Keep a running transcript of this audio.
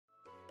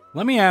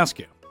Let me ask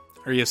you,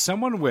 are you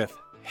someone with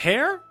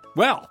hair?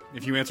 Well,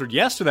 if you answered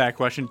yes to that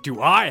question,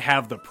 do I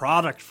have the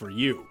product for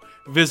you?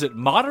 Visit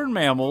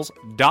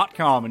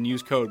modernmammals.com and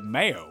use code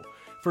MAYO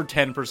for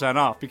 10%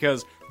 off,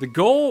 because the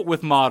goal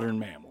with Modern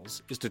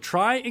Mammals is to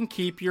try and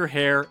keep your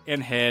hair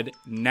and head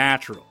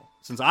natural.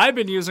 Since I've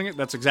been using it,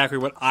 that's exactly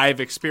what I've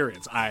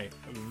experienced. I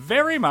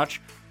very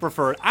much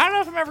prefer it. I don't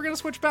know if I'm ever going to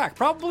switch back.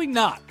 Probably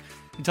not,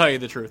 to tell you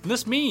the truth. And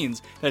this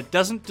means that it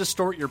doesn't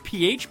distort your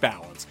pH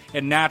balance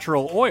and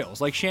natural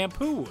oils like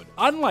shampoo would.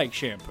 Unlike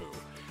shampoo,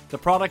 the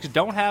products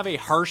don't have a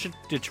harsh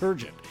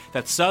detergent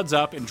that suds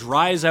up and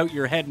dries out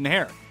your head and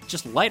hair. It's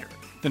just lighter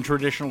than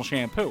traditional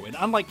shampoo. And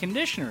unlike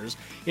conditioners,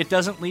 it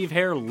doesn't leave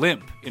hair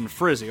limp and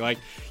frizzy. Like,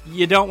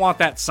 you don't want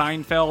that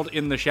Seinfeld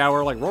in the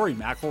shower, like Rory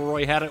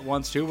McIlroy had it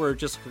once too, where it's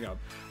just like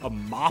a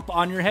mop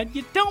on your head.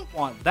 You don't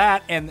want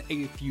that. And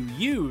if you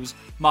use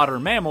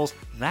Modern Mammals,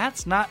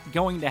 that's not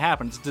going to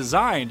happen. It's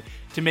designed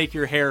to make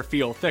your hair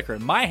feel thicker.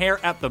 And my hair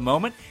at the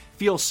moment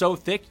feels so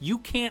thick, you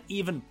can't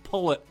even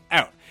pull it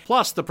out.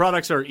 Plus, the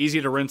products are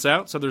easy to rinse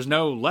out, so there's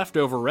no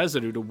leftover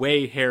residue to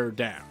weigh hair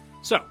down.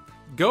 So,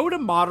 go to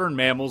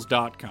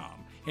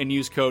modernmammals.com and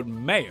use code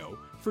MAYO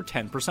for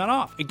 10%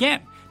 off.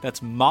 Again,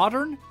 that's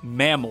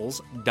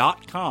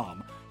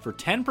modernmammals.com for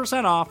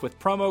 10% off with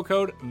promo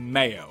code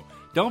MAYO.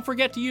 Don't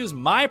forget to use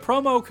my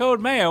promo code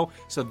MAYO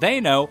so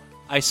they know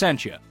I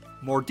sent you.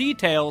 More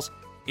details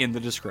in the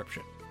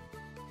description.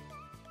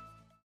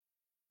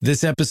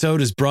 This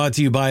episode is brought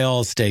to you by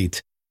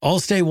Allstate.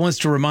 Allstate wants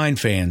to remind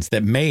fans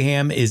that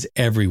mayhem is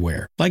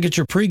everywhere, like at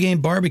your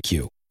pregame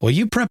barbecue. While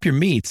you prep your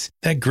meats,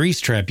 that grease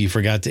trap you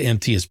forgot to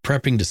empty is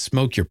prepping to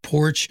smoke your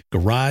porch,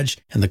 garage,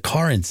 and the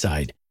car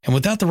inside. And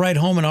without the right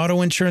home and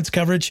auto insurance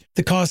coverage,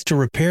 the cost to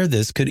repair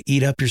this could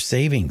eat up your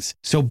savings.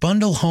 So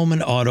bundle home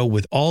and auto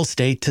with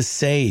Allstate to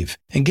save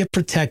and get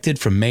protected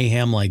from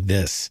mayhem like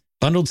this.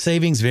 Bundled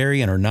savings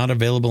vary and are not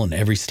available in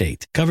every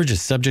state. Coverage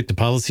is subject to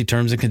policy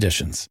terms and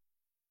conditions.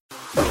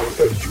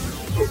 Entering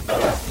the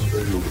Pat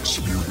Mayo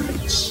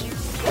Experience.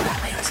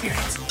 Pat Mayo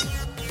Experience.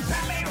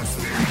 Pat Mayo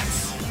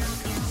Experience.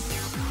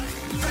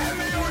 Pat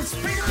Mayo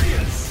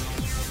Experience.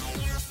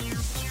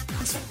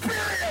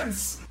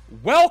 Experience.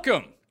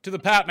 Welcome to the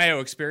Pat Mayo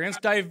Experience,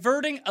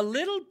 diverting a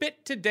little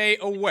bit today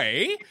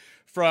away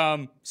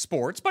from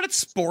sports, but it's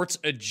sports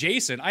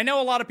adjacent. I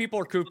know a lot of people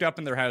are cooped up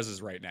in their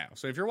houses right now.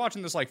 So if you're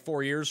watching this like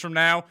 4 years from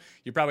now,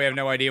 you probably have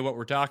no idea what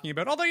we're talking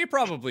about, although you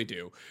probably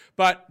do.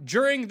 But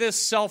during this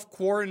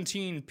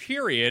self-quarantine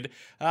period,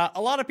 a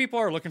lot of people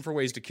are looking for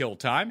ways to kill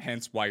time,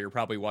 hence why you're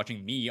probably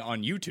watching me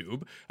on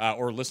YouTube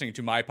or listening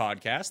to my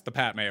podcast, The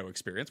Pat Mayo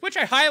Experience, which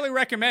I highly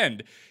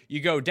recommend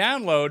you go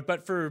download.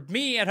 But for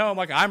me at home,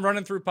 like, I'm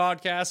running through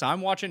podcasts,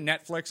 I'm watching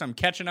Netflix, I'm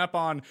catching up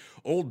on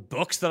old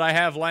books that I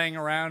have laying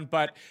around,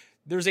 but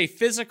there's a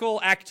physical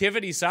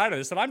activity side of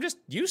this that I'm just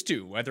used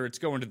to, whether it's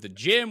going to the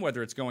gym,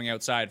 whether it's going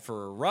outside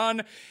for a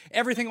run,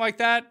 everything like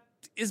that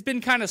has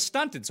been kind of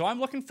stunted. So I'm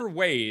looking for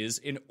ways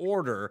in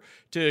order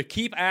to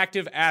keep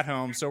active at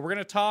home. So we're going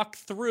to talk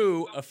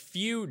through a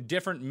few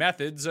different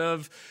methods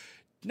of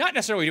not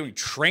necessarily doing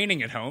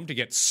training at home to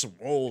get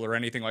swole or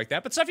anything like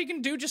that, but stuff you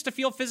can do just to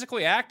feel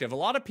physically active. A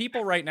lot of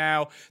people right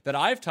now that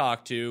I've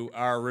talked to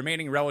are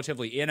remaining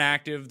relatively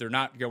inactive. They're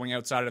not going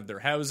outside of their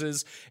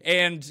houses.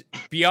 And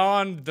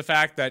beyond the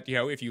fact that, you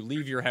know, if you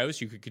leave your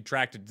house, you could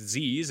contract a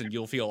disease and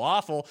you'll feel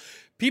awful,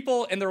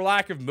 people in their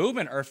lack of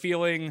movement are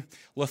feeling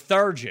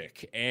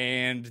lethargic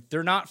and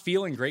they're not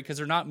feeling great because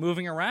they're not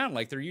moving around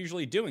like they're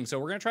usually doing. So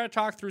we're going to try to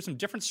talk through some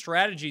different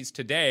strategies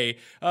today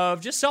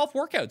of just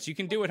self-workouts you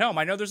can do at home.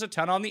 I know there's a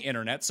ton on the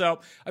internet, so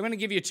I'm going to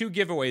give you 2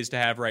 giveaways to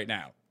have right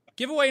now.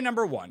 Giveaway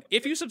number 1,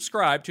 if you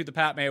subscribe to the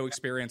Pat Mayo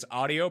Experience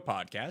audio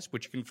podcast,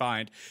 which you can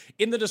find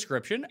in the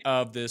description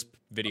of this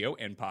video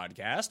and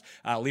podcast,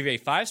 leave a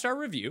 5-star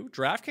review,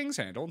 DraftKings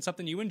handle, and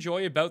something you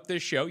enjoy about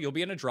this show, you'll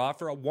be in a draw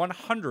for a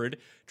 100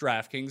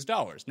 DraftKings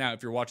dollars. Now,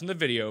 if you're watching the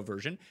video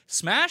version,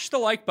 smash the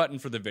like button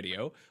for the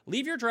video,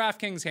 leave your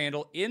DraftKings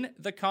handle in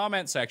the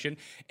comment section,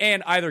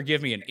 and either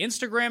give me an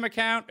Instagram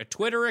account, a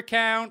Twitter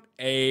account,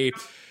 a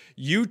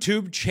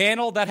YouTube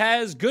channel that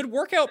has good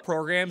workout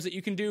programs that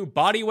you can do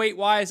body weight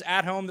wise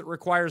at home that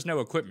requires no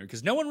equipment,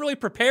 because no one really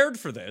prepared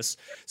for this.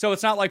 So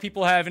it's not like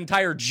people have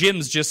entire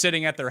gyms just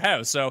sitting at their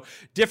house. So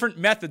different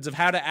methods of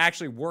how to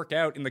actually work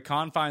out in the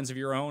confines of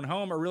your own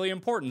home are really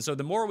important. So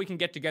the more we can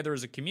get together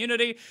as a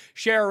community,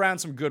 share around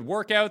some good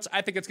workouts,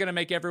 I think it's going to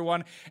make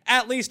everyone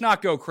at least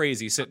not go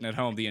crazy sitting at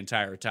home the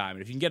entire time.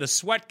 And if you can get a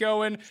sweat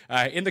going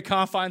in the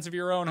confines of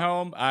your own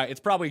home, it's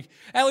probably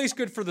at least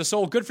good for the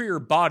soul, good for your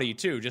body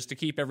too, just to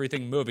keep everything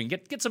moving.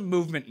 Get some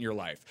movement in your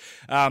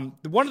life.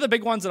 One of the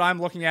big ones that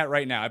I'm looking at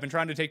right now, I've been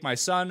trying to take my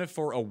son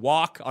for a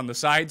walk on the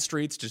side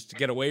streets just to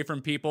get away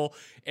from people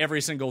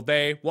every single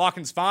day.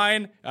 Walking's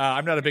fine.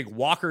 I'm not a big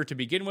walker to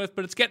begin with,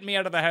 but it's getting me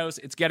out of the house.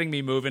 It's getting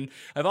me moving.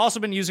 I've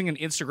also been using an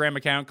Instagram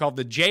account called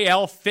the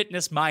JL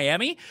Fitness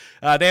Miami.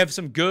 They have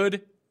some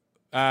good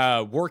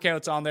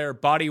workouts on there,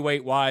 body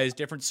weight wise,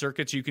 different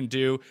circuits you can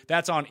do.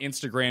 That's on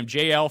Instagram,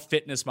 JL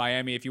Fitness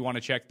Miami, if you want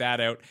to check that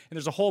out. And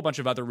there's a whole bunch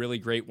of other really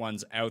great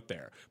ones out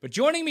there. But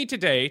joining me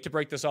today to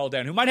break this all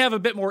down, who might have a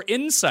bit more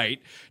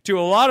insight to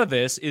a lot of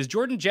this, is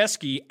Jordan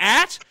Jeske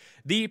at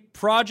the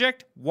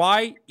Project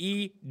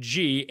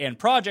YEG, and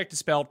Project is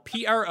spelled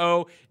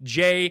PROJCT.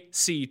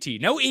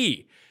 No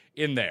E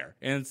in there,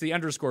 and it's the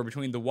underscore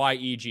between the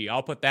YEG.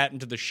 I'll put that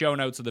into the show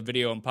notes of the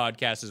video and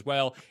podcast as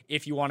well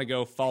if you want to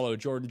go follow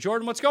Jordan.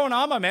 Jordan, what's going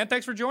on, my man?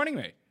 Thanks for joining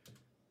me.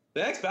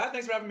 Thanks, Pat.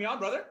 Thanks for having me on,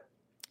 brother.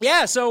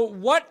 Yeah, so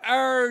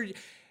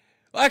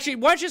actually,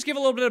 why don't you just give a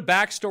little bit of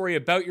backstory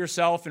about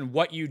yourself and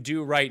what you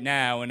do right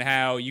now and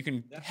how you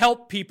can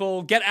help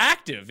people get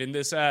active in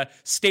this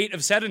state of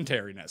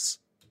sedentariness?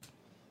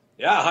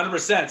 Yeah,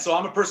 100%. So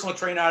I'm a personal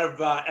trainer out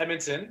of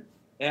Edmonton,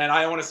 and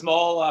I own a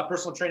small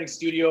personal training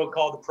studio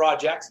called The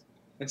Project.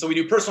 And so we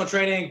do personal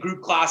training,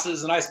 group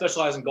classes, and I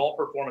specialize in golf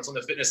performance on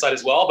the fitness side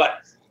as well.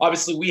 But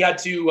obviously we had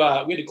to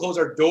close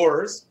our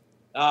doors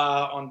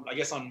on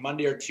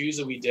Monday or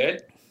Tuesday we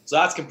did. So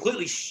that's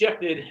completely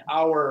shifted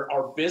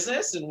our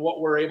business and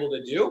what we're able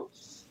to do.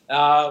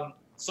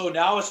 So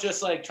now it's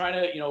just like trying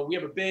to, we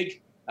have a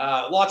big,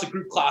 lots of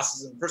group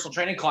classes and personal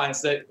training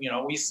clients that,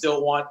 we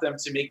still want them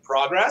to make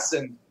progress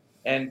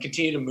and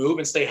continue to move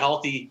and stay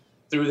healthy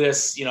through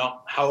this,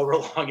 however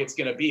long it's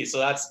going to be. So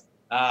that's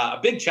a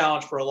big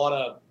challenge for a lot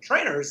of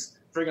trainers,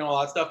 figuring all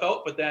that stuff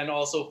out, but then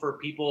also for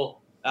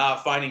people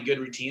finding good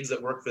routines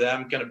that work for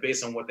them kind of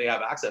based on what they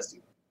have access to.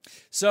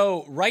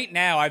 So right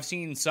now I've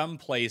seen some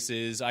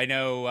places, I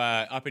know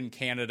up in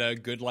Canada,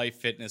 Good Life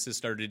Fitness has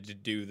started to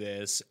do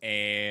this,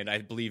 and I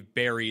believe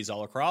Barry's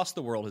all across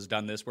the world has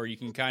done this, where you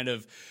can kind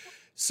of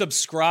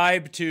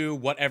subscribe to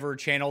whatever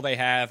channel they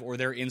have or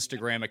their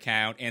Instagram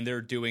account, and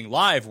they're doing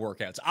live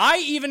workouts. I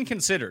even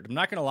considered, I'm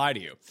not going to lie to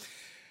you,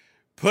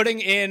 putting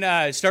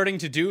in, starting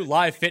to do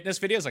live fitness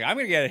videos. Like, I'm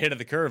going to get ahead of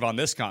the curve on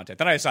this content.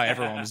 Then I saw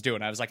everyone was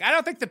doing it. I was like, I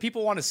don't think that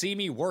people want to see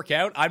me work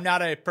out. I'm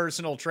not a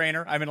personal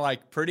trainer. I'm in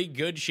like pretty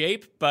good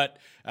shape, but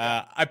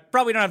I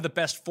probably don't have the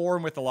best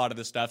form with a lot of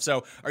this stuff.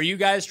 So are you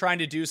guys trying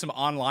to do some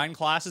online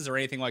classes or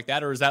anything like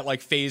that? Or is that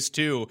like phase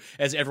 2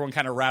 as everyone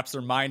kind of wraps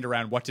their mind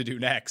around what to do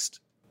next?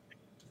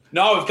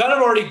 No, we've kind of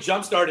already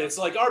jump-started.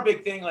 So like our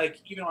big thing, like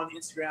even on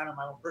Instagram and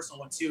my own personal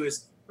one too,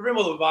 is we're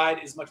able to provide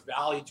as much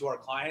value to our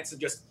clients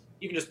and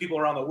even just people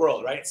around the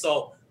world, right?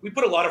 So we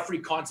put a lot of free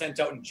content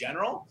out in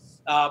general,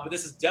 but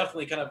this has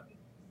definitely kind of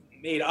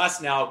made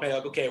us now be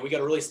like, okay, we got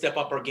to really step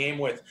up our game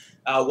with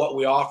what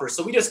we offer.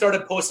 So we just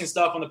started posting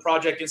stuff on the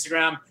Project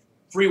Instagram,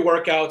 free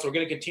workouts. We're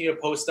going to continue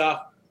to post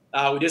stuff.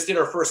 We just did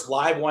our first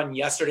live one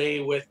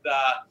yesterday with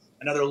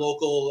another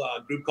local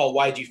group called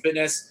YG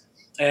Fitness.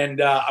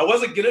 And I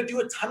wasn't going to do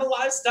a ton of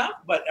live stuff,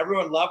 but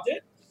everyone loved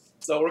it.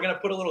 So we're going to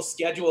put a little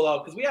schedule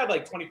out because we had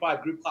like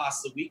 25 group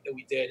classes a week that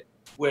we did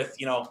with,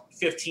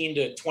 15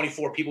 to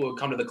 24 people who would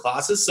come to the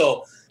classes.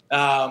 So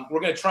we're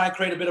going to try and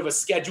create a bit of a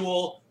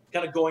schedule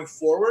kind of going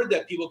forward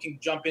that people can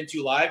jump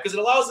into live because it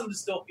allows them to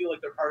still feel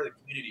like they're part of the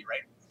community,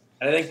 right?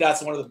 And I think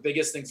that's one of the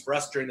biggest things for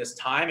us during this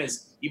time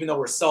is even though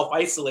we're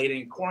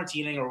self-isolating,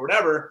 quarantining or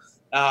whatever,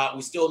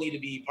 we still need to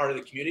be part of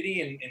the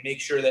community and make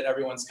sure that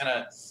everyone's kind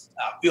of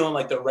feeling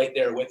like they're right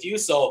there with you.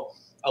 So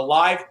a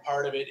live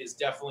part of it is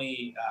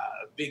definitely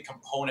a big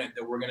component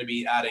that we're going to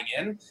be adding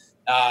in.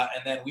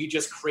 And then we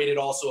just created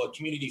also a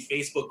community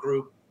Facebook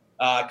group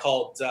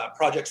called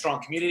Project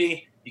Strong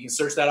Community. You can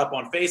search that up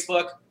on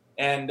Facebook.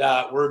 And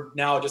we're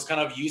now just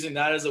kind of using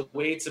that as a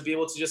way to be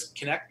able to just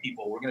connect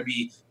people. We're going to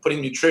be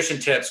putting nutrition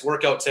tips,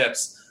 workout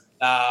tips,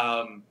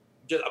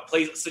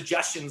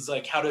 suggestions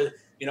like how to,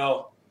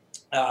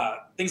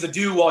 things to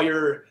do while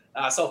you're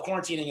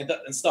self-quarantining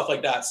and stuff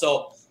like that.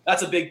 So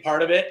that's a big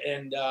part of it.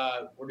 And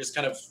we're just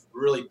kind of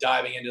really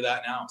diving into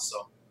that now.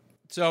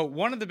 So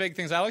one of the big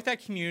things, I like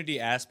that community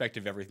aspect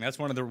of everything. That's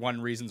one of the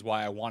reasons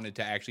why I wanted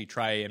to actually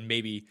try and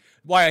maybe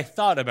why I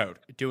thought about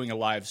doing a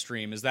live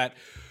stream is that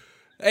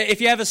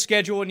if you have a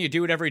schedule and you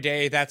do it every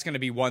day, that's going to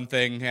be one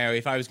thing.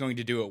 If I was going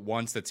to do it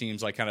once, that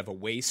seems like kind of a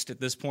waste at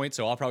this point.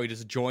 So I'll probably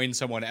just join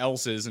someone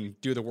else's and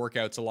do the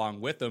workouts along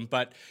with them.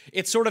 But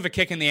it's sort of a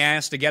kick in the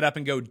ass to get up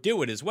and go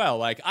do it as well.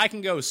 Like I can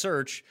go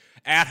search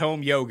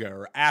at-home yoga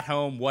or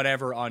at-home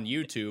whatever on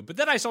YouTube, but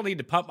then I still need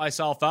to pump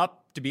myself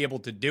up to be able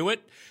to do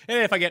it. And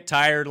if I get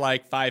tired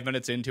like 5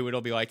 minutes into it,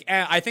 I'll be like,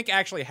 I think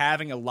actually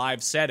having a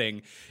live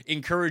setting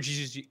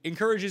encourages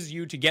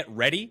you to get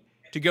ready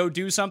to go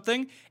do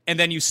something, and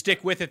then you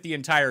stick with it the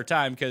entire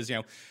time because,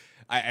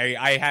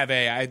 I have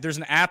there's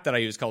an app that I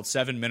use called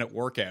 7 Minute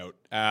Workout.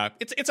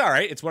 It's all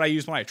right. It's what I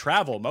use when I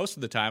travel most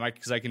of the time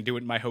because I can do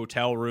it in my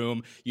hotel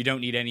room. You don't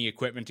need any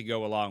equipment to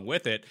go along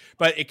with it,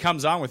 but it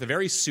comes on with a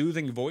very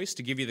soothing voice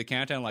to give you the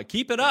countdown, like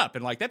keep it up.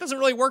 And like, that doesn't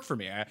really work for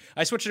me.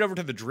 I switched it over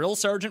to the drill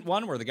sergeant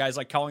one where the guy's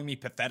like calling me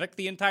pathetic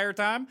the entire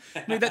time.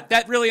 I mean,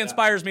 that really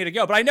inspires me to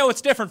go, but I know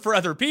it's different for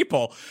other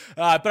people.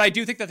 But I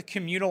do think that the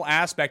communal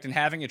aspect and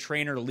having a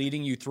trainer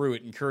leading you through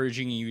it,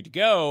 encouraging you to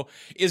go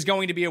is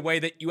going to be a way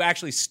that you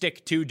actually stick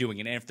stick to doing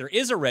it. And if there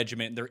is a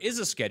regimen, there is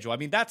a schedule. I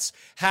mean, that's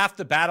half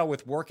the battle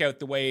with workout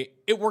the way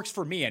it works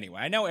for me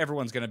anyway. I know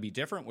everyone's going to be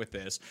different with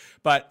this,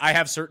 but I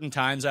have certain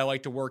times I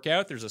like to work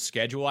out. There's a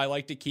schedule I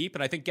like to keep.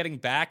 And I think getting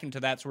back into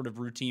that sort of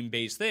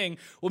routine-based thing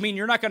will mean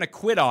you're not going to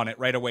quit on it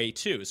right away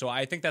too. So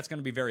I think that's going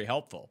to be very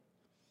helpful.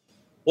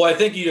 Well, I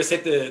think you just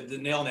hit the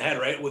nail on the head,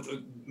 right? With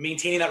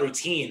maintaining that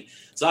routine.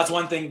 So that's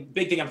one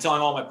big thing I'm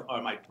telling all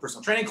my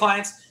personal training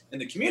clients in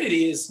the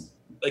community is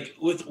like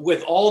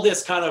with all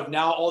this kind of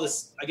now, all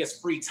this, I guess,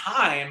 free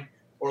time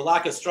or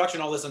lack of structure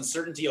and all this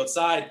uncertainty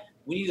outside,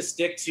 we need to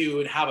stick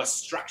to and have a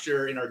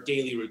structure in our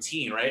daily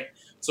routine, right?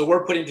 So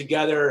we're putting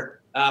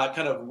together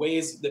kind of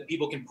ways that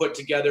people can put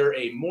together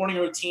a morning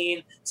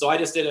routine. So I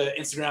just did an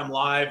Instagram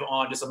live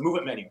on just a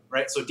movement menu,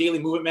 right? So daily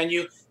movement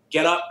menu,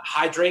 get up,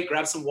 hydrate,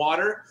 grab some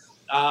water,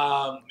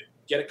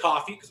 get a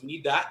coffee because we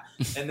need that,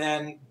 and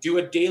then do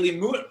a daily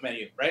movement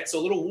menu, right? So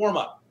a little warm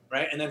up,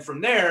 right? And then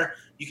from there,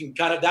 you can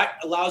kind of, that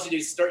allows you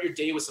to start your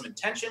day with some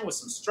intention, with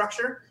some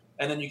structure,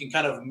 and then you can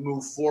kind of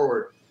move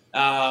forward.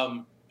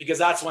 Because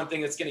that's one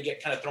thing that's going to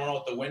get kind of thrown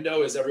out the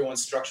window is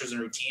everyone's structures and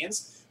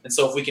routines. And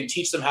so if we can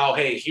teach them how,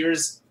 hey,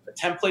 here's a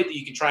template that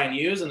you can try and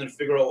use and then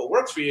figure out what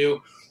works for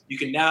you, you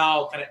can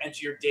now kind of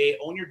enter your day,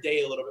 own your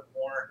day a little bit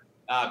more,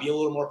 be a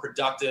little more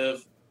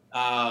productive.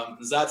 So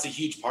that's a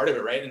huge part of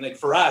it, right? And like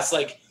for us,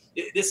 like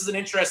this is an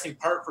interesting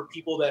part for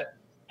people that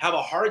have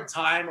a hard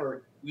time,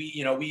 or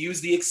we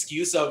use the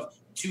excuse of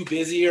too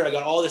busy or I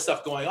got all this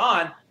stuff going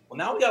on. Well,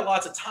 now we got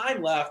lots of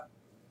time left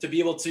to be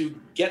able to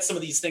get some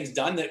of these things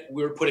done that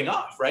we were putting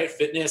off, right?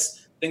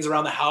 Fitness, things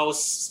around the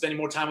house, spending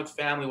more time with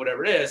family,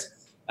 whatever it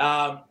is.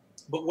 But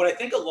what I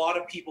think a lot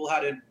of people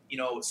had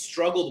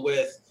struggled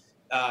with,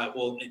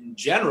 in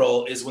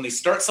general, is when they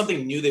start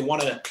something new, they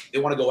want to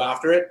go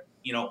after it,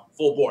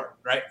 full board,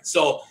 right?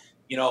 So,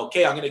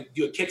 okay, I'm going to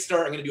do a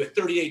kickstart. I'm going to do a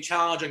 30-day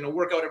challenge. I'm going to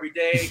work out every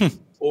day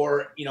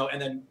or,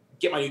 and then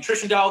get my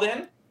nutrition dialed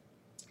in.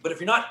 But if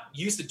you're not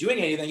used to doing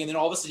anything and then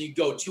all of a sudden you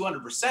go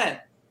 200%,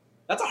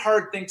 that's a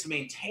hard thing to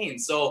maintain.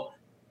 So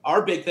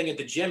our big thing at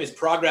the gym is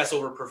progress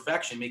over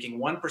perfection, making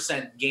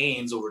 1%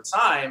 gains over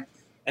time.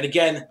 And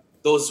again,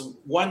 those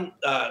 1%,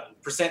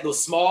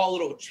 those small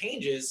little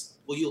changes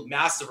will yield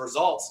massive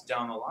results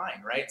down the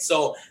line, right?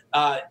 So,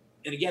 and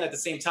again, at the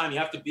same time, you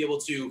have to be able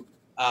to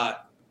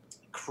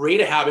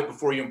create a habit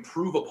before you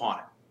improve upon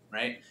it,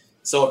 right?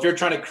 So if you're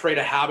trying to create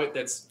a habit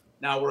that's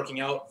now working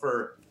out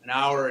for an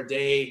hour a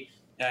day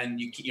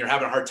and you're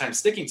having a hard time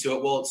sticking to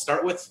it, well,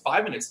 start with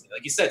 5 minutes.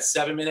 Like you said,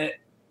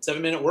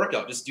 7-minute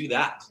workout. Just do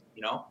that,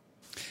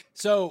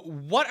 So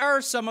what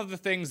are some of the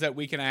things that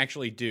we can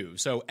actually do?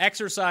 So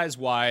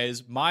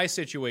exercise-wise, my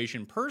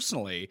situation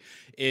personally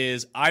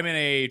is I'm in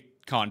a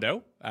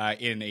condo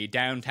in a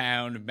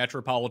downtown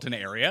metropolitan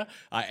area.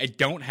 I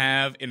don't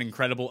have an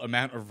incredible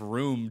amount of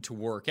room to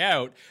work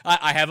out.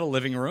 I have a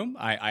living room.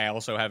 I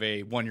also have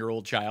a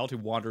 1-year-old child who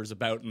wanders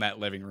about in that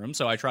living room,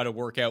 so I try to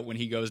work out when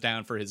he goes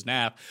down for his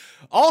nap.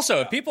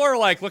 Also, if people are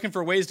like looking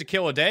for ways to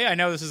kill a day, I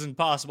know this isn't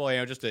possible,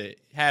 just to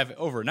have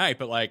overnight,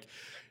 but like,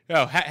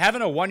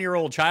 having a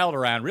 1-year-old child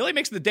around really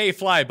makes the day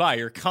fly by.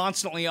 You're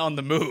constantly on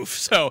the move.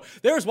 So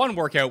there's one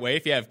workout way.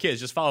 If you have kids,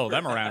 just follow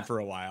them around for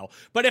a while.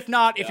 But if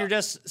not, if you're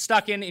just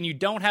stuck in and you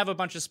don't have a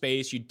bunch of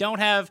space, you don't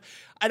have,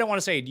 I don't want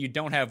to say you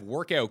don't have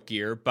workout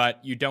gear, but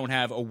you don't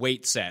have a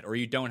weight set or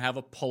you don't have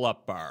a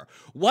pull-up bar.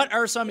 What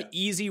are some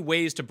easy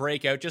ways to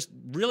break out just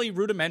really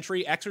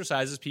rudimentary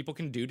exercises people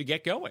can do to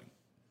get going?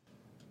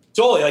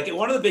 Totally. Like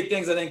one of the big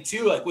things I think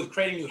too, like with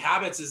creating new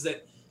habits is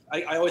that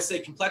I always say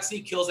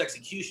complexity kills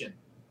execution.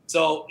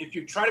 So if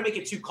you try to make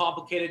it too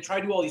complicated, try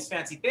to do all these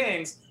fancy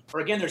things, or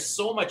again, there's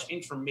so much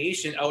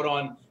information out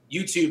on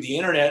YouTube, the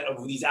internet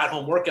of these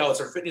at-home workouts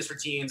or fitness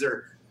routines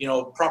or,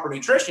 proper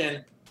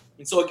nutrition.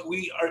 And so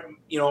we are,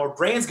 our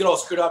brains get all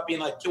screwed up being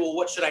like, okay, well,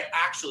 what should I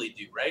actually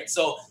do? Right.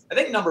 So I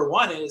think number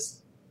one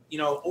is,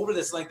 over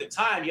this length of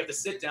time, you have to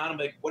sit down and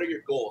be like, what are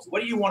your goals?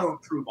 What do you want to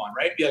improve on?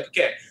 Right. Be like,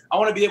 okay, I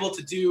want to be able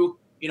to do,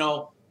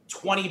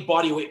 20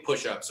 body weight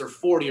push-ups or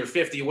 40 or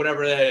 50,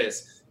 whatever that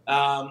is.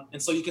 And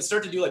so you can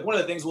start to do like one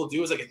of the things we'll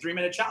do is like a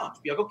 3-minute challenge.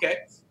 Be like, okay,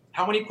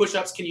 how many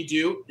push-ups can you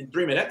do in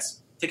 3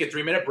 minutes? Take a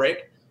 3-minute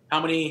break. How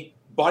many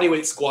body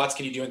weight squats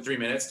can you do in 3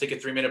 minutes? Take a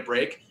 3-minute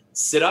break.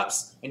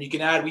 Sit-ups, and you can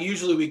add.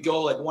 We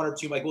go like 1 or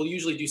 2. Like we'll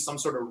usually do some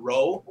sort of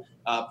row,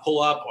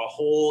 pull up or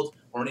hold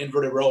or an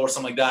inverted row or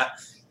something like that.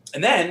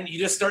 And then you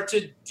just start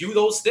to do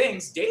those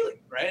things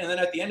daily, right? And then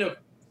at the end of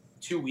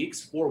 2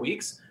 weeks, 4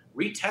 weeks,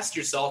 retest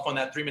yourself on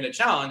that 3-minute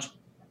challenge.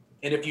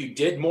 And if you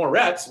did more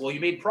reps, well,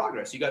 you made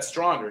progress. You got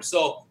stronger.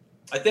 So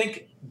I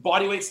think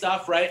body weight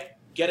stuff, right?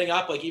 Getting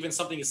up, like even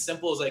something as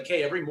simple as like,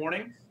 hey, every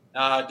morning,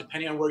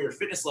 depending on where your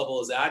fitness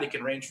level is at, it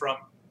can range from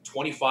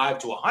 25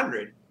 to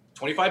 100.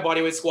 25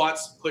 body weight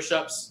squats,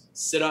 push-ups,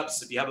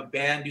 sit-ups. If you have a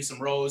band, do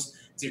some rows.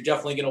 So you're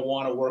definitely going to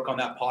want to work on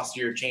that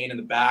posterior chain in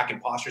the back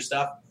and posture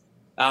stuff.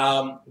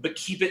 But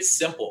keep it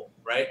simple,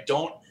 right?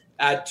 Don't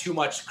add too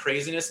much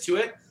craziness to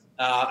it.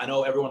 I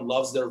know everyone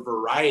loves their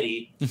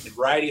variety, and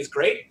variety is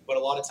great, but a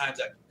lot of times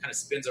that kind of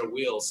spins our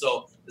wheels.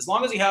 So as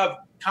long as you have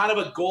kind of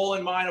a goal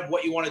in mind of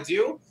what you want to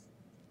do,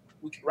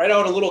 we can write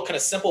out a little kind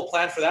of simple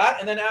plan for that,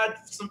 and then add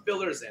some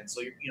fillers in.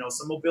 So,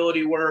 some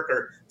mobility work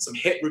or some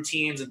HIIT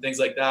routines and things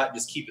like that.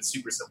 Just keep it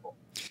super simple.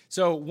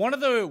 So one of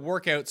the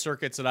workout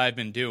circuits that I've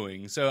been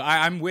doing, so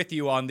I'm with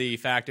you on the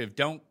fact of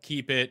don't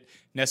keep it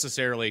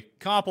necessarily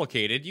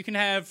complicated. You can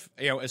have,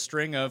 a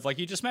string of, like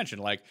you just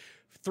mentioned, like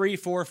 3,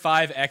 4,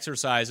 5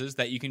 exercises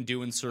that you can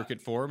do in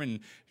circuit form and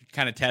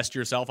kind of test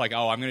yourself, like,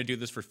 I'm going to do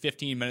this for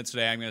 15 minutes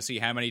today. I'm going to see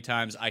how many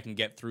times I can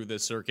get through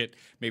this circuit.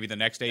 Maybe the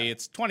next day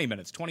it's 20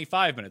 minutes,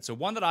 25 minutes. So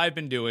one that I've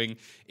been doing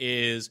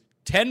is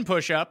 10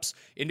 push-ups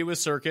into a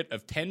circuit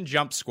of 10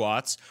 jump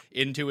squats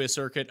into a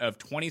circuit of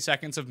 20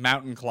 seconds of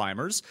mountain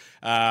climbers,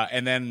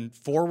 and then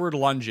forward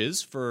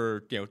lunges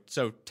for,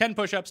 so 10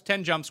 push-ups,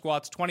 10 jump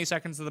squats, 20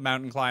 seconds of the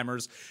mountain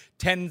climbers,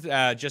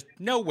 10 just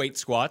no weight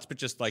squats, but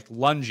just like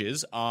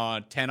lunges,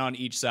 10 on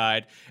each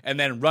side, and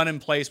then run in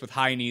place with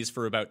high knees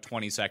for about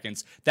 20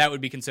 seconds. That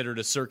would be considered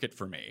a circuit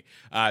for me.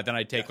 Then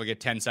I'd take like a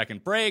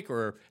 10-second break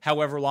or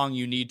however long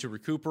you need to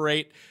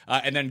recuperate,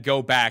 and then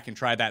go back and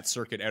try that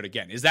circuit out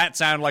again. Does that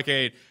sound like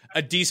a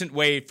decent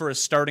way for a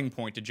starting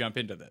point to jump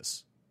into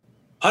this?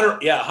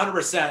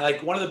 100%.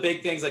 Like one of the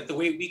big things, like the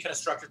way we kind of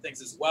structure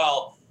things as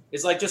well,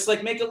 is like just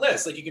like make a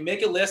list. Like you can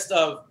make a list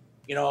of,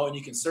 and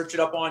you can search it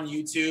up on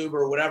YouTube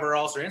or whatever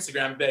else or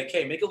Instagram and be like,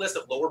 hey, make a list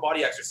of lower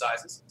body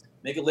exercises,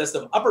 make a list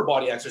of upper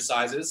body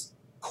exercises,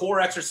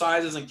 core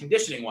exercises, and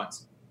conditioning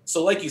ones.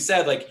 So like you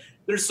said, like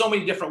there's so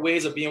many different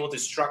ways of being able to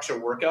structure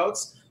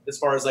workouts as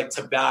far as like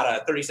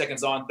Tabata, 30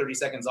 seconds on, 30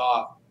 seconds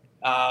off,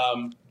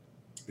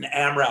 an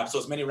AMRAP, so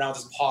as many rounds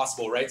as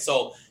possible, right?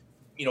 So,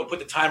 put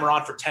the timer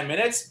on for 10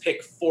 minutes,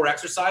 pick 4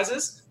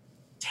 exercises,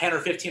 10 or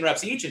 15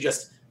 reps each, and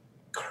just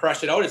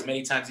crush it out as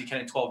many times as you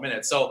can in 12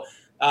 minutes. So,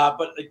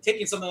 but like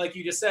taking something like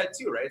you just said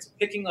too, right? So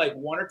picking like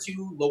 1 or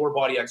 2 lower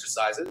body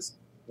exercises,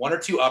 1 or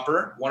 2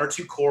 upper, 1 or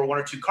 2 core, 1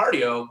 or 2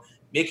 cardio,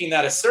 making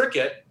that a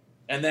circuit,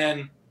 and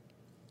then,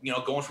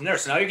 going from there.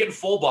 So now you're getting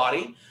full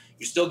body.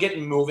 You're still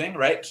getting moving,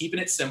 right? Keeping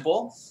it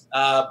simple,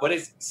 but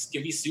it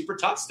can be super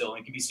tough still.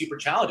 And it can be super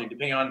challenging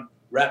depending on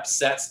reps,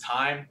 sets,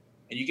 time,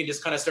 and you can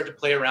just kind of start to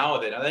play around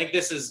with it. I think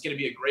this is going to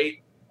be a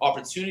great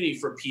opportunity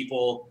for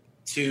people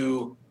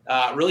to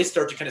really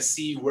start to kind of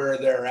see where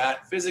they're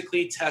at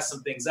physically, test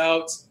some things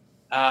out,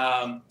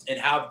 and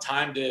have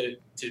time to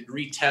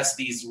retest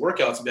these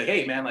workouts and be like,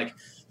 hey, man, like,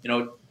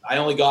 I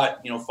only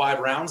got, 5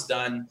 rounds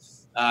done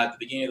at the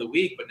beginning of the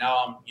week, but now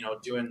I'm,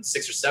 doing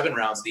 6 or 7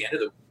 rounds at the end of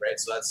the week, right?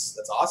 So that's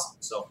awesome.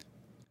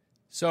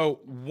 So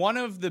one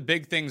of the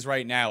big things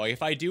right now, like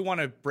if I do want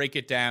to break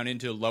it down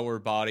into lower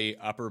body,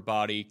 upper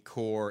body,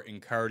 core,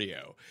 and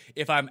cardio,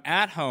 if I'm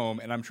at home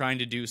and I'm trying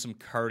to do some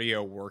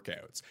cardio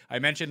workouts, I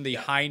mentioned the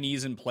high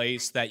knees in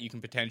place that you can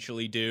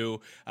potentially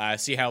do,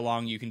 see how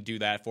long you can do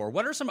that for.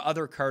 What are some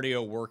other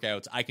cardio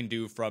workouts I can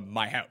do from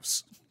my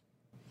house?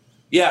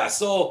 Yeah,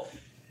 so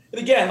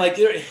again, like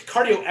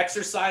cardio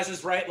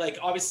exercises, right? Like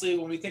obviously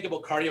when we think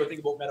about cardio, we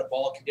think about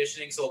metabolic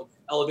conditioning, so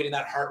elevating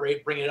that heart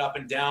rate, bringing it up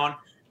and down.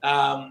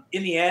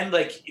 In the end,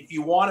 like if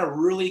you want to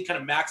really kind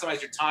of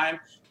maximize your time.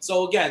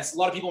 So again, a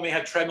lot of people may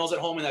have treadmills at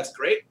home and that's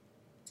great.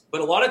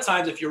 But a lot of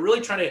times if you're really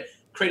trying to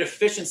create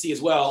efficiency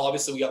as well,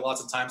 obviously we got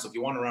lots of time. So if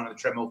you want to run on the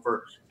treadmill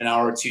for an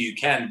hour or 2, you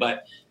can.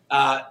 But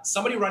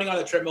somebody running on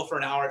the treadmill for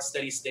an hour at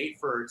steady state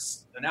for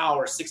an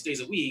hour, 6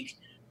 days a week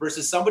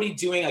versus somebody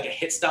doing like a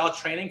HIIT style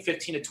training,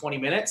 15 to 20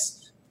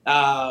 minutes.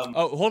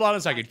 Hold on a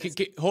second.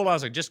 Hold on a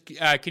second. Just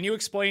can you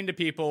explain to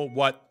people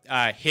what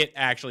HIIT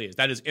actually is?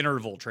 That is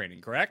interval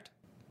training, correct?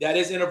 That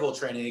is interval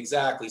training,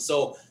 exactly.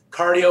 So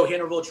cardio,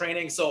 interval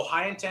training, so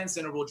high intense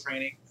interval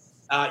training.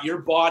 Your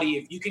body,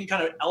 if you can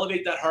kind of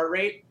elevate that heart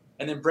rate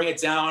and then bring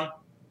it down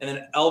and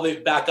then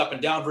elevate back up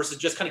and down versus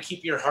just kind of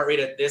keeping your heart rate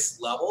at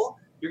this level,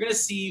 you're going to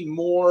see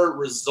more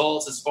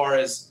results as far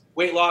as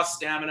weight loss,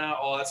 stamina,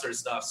 all that sort of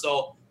stuff.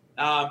 So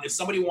if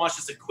somebody wants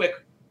just a quick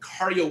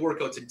cardio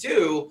workout to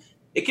do,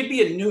 it could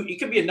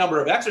be a number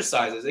of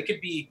exercises. It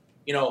could be,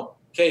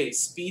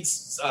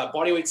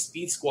 body weight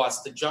speed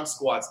squats to jump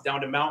squats, down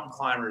to mountain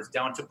climbers,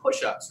 down to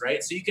push-ups,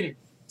 right? So you can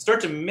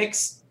start to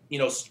mix,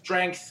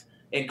 strength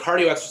and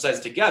cardio exercise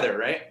together,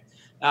 right?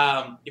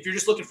 If you're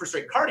just looking for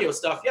straight cardio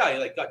stuff, you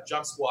like got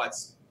jump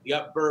squats, you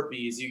got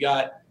burpees, you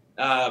got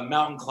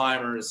mountain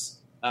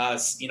climbers,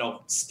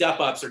 step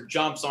ups or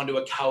jumps onto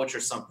a couch or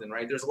something,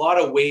 right? There's a lot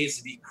of ways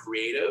to be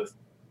creative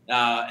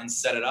and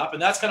set it up.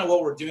 And that's kind of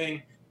what we're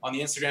doing on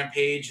the Instagram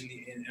page and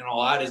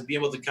all that, is be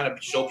able to kind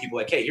of show people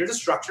like, hey, here's a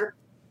structure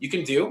you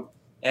can do,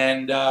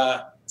 and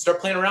start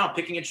playing around,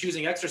 picking and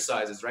choosing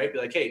exercises, right? Be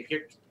like, hey,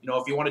 here,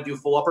 if you want to do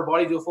full upper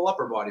body, do a full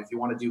upper body. If you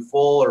want to do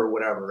full or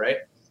whatever, right?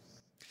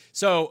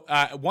 So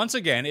once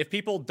again, if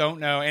people don't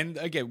know, and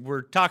again,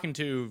 we're talking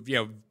to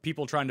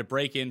people trying to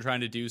break in,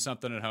 trying to do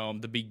something at home,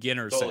 the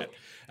beginner set.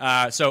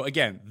 So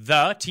again,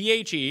 the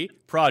THE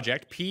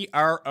Project,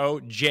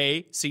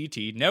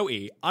 PROJCT, no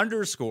E,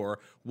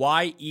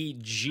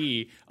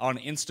 _YEG on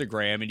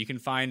Instagram, and you can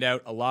find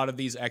out a lot of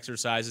these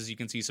exercises. You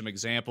can see some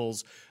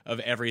examples of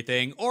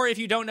everything. Or if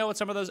you don't know what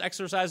some of those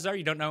exercises are,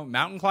 you don't know what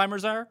mountain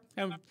climbers are,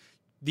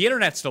 the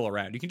internet's still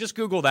around. You can just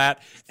Google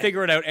that,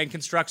 figure it out, and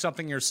construct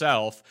something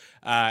yourself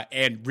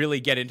and really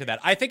get into that.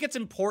 I think it's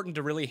important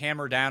to really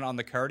hammer down on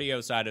the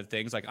cardio side of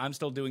things. Like, I'm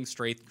still doing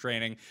strength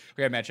training.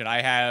 Like I mentioned,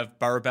 I have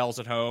barbells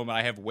at home.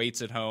 I have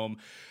weights at home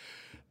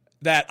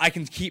that I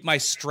can keep my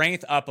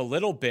strength up a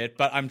little bit,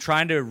 but I'm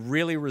trying to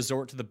really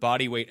resort to the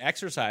body weight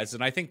exercise.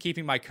 And I think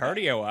keeping my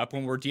cardio up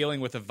when we're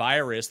dealing with a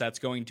virus that's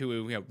going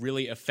to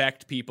really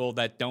affect people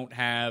that don't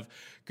have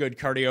good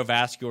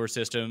cardiovascular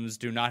systems,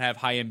 do not have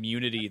high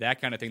immunity,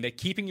 that kind of thing, that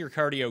keeping your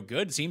cardio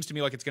good seems to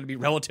me like it's going to be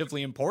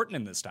relatively important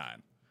in this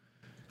time.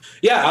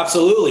 Yeah,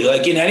 absolutely.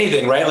 Like in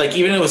anything, right? Like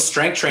even with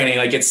strength training,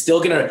 like it's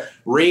still going to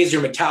raise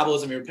your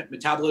metabolism. Your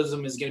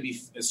metabolism is going to be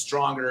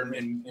stronger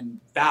and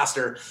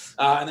faster.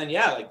 And then,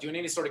 yeah, like doing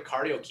any sort of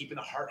cardio, keeping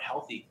the heart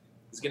healthy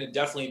is going to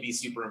definitely be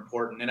super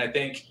important. And I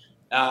think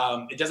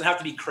it doesn't have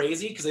to be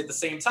crazy, because at the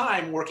same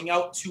time, working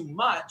out too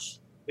much,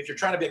 if you're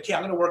trying to be, okay, I'm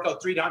going to work out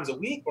 3 times a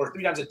week or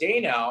 3 times a day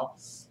now,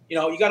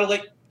 you got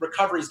to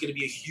recovery is going to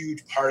be a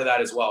huge part of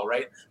that as well,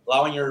 right?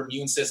 Allowing your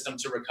immune system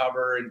to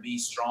recover and be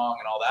strong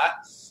and all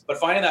that. But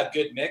finding that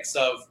good mix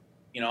of,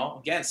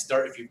 again,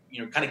 start if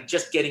you're kind of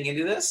just getting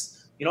into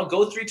this,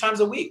 go 3 times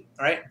a week,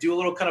 all right? Do a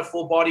little kind of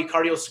full body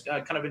cardio,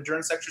 kind of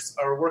endurance exercise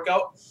or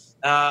workout.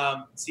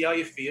 See how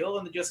you feel,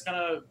 and then just kind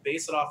of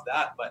base it off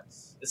that. But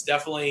it's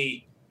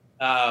definitely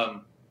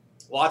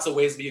lots of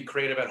ways to be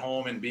creative at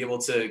home and be able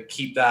to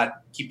keep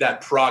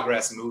that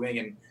progress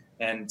moving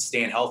and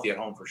staying healthy at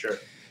home for sure.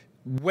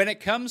 When it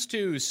comes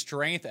to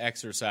strength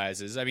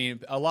exercises, I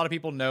mean, a lot of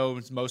people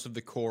know most of the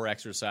core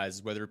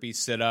exercises, whether it be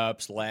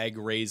sit-ups, leg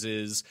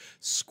raises,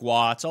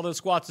 squats, although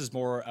squats is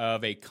more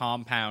of a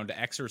compound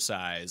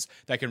exercise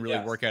that can really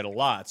work out a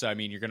lot. So, I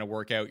mean, you're going to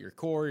work out your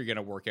core, you're going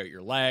to work out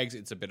your legs.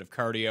 It's a bit of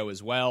cardio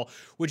as well.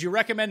 Would you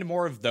recommend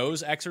more of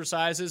those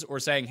exercises, or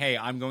saying, hey,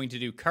 I'm going to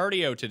do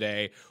cardio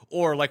today,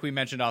 or like we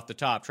mentioned off the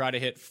top, try to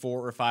hit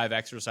 4 or 5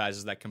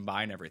 exercises that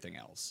combine everything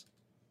else?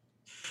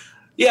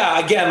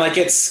 Yeah, again, like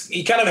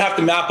you kind of have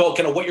to map out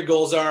kind of what your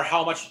goals are,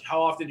 how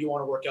often do you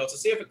want to work out. So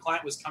say if a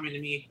client was coming to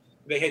me,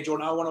 they, hey,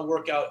 Jordan, I want to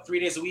work out 3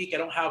 days a week. I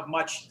don't have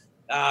much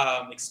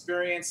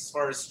experience as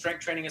far as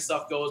strength training and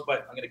stuff goes,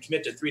 but I'm going to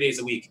commit to 3 days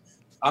a week.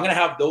 I'm going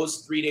to have those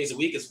 3 days a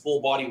week as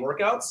full body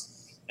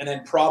workouts, and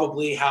then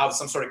probably have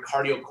some sort of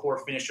cardio core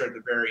finisher at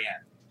the very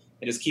end,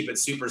 and just keep it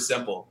super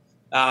simple.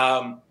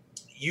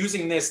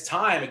 Using this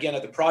time, again,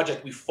 at the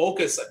project, we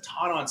focus a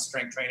ton on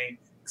strength training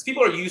because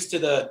people are used to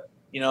the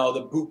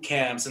boot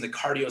camps and the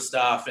cardio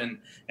stuff and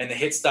the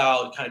HIIT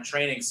style kind of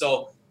training.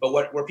 So, but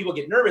where people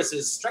get nervous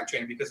is strength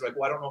training, because they're like,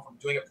 well, I don't know if I'm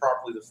doing it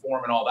properly, the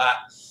form and all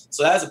that.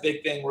 So that's a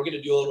big thing. We're going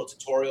to do a little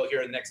tutorial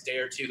here in the next day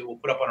or two that we'll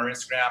put up on our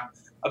Instagram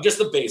of just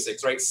the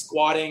basics, right?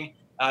 Squatting,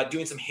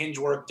 doing some hinge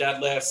work,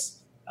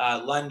 deadlifts,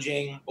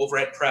 lunging,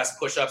 overhead press,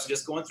 push-ups,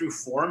 just going through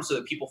form so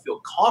that people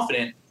feel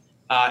confident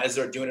as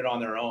they're doing it on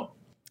their own.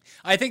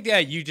 I think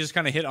that you just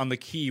kind of hit on the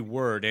key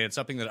word, and it's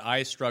something that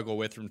I struggle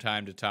with from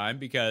time to time,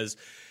 because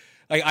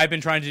I've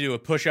been trying to do a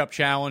push-up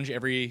challenge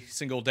every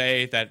single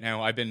day that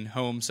I've been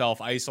home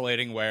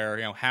self-isolating,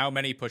 where how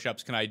many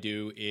push-ups can I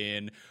do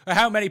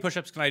how many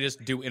push-ups can I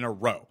just do in a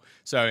row?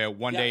 So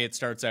one day it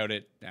starts out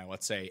at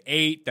let's say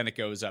 8, then it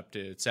goes up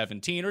to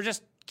 17, or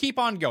just keep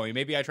on going.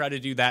 Maybe I try to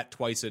do that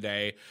twice a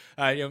day.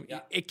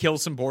 It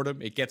kills some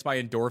boredom. It gets my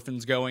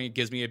endorphins going. It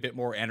gives me a bit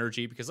more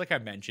energy, because like I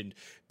mentioned,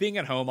 being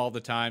at home all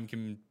the time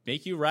can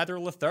make you rather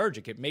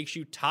lethargic. It makes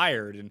you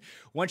tired. And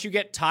once you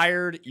get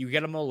tired, you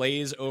get a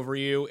malaise over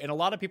you. And a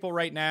lot of people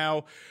right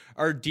now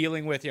are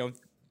dealing with,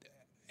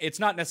 it's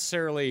not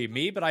necessarily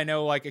me, but I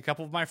know like a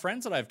couple of my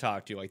friends that I've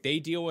talked to, like they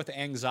deal with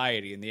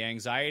anxiety, and the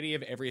anxiety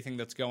of everything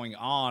that's going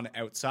on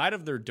outside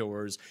of their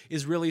doors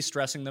is really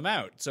stressing them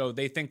out. So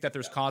they think that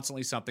there's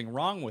constantly something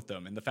wrong with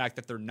them. And the fact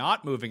that they're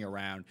not moving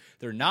around,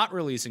 they're not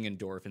releasing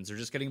endorphins, they're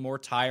just getting more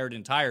tired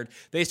and tired.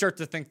 They start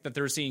to think that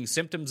they're seeing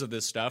symptoms of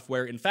this stuff,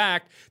 where in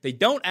fact, they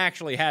don't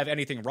actually have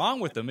anything wrong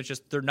with them. It's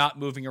just they're not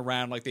moving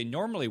around like they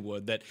normally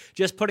would. That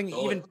just putting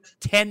even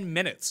 10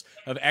 minutes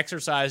of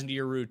exercise into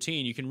your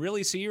routine, you can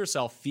really see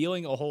yourself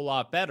feeling a whole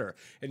lot better,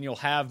 and you'll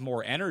have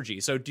more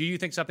energy. So do you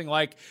think something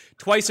like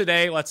twice a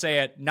day, let's say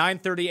at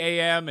 9:30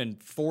 a.m. and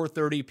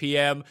 4:30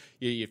 p.m.,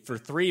 for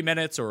 3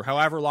 minutes or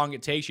however long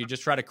it takes, you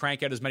just try to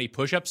crank out as many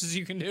push-ups as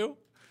you can do?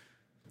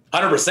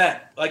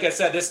 100%. Like I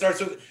said, this starts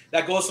with,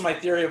 that goes to my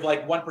theory of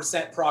like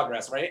 1%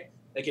 progress, right?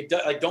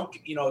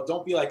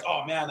 Don't be like,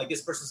 oh man, like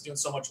this person's doing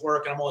so much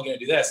work and I'm only going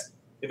to do this.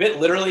 If it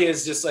literally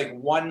is just like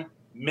 1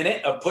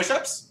 minute of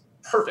push-ups,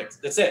 perfect.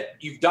 That's it.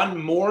 You've done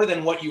more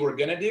than what you were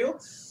going to do.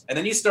 And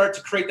then you start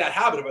to create that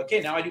habit of, okay,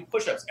 now I do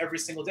push-ups every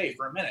single day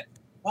for a minute.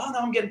 Well, now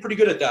I'm getting pretty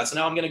good at that. So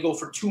now I'm going to go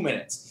for 2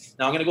 minutes.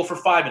 Now I'm going to go for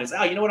 5 minutes.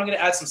 You know what? I'm going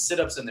to add some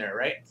sit-ups in there,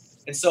 right?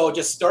 And so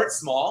just start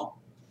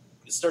small,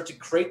 just start to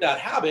create that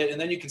habit,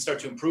 and then you can start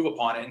to improve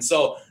upon it. And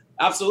so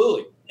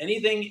absolutely,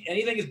 anything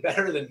is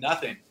better than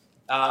nothing.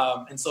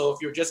 And so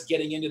if you're just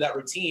getting into that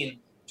routine,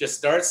 just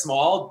start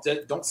small.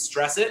 Don't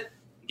stress it.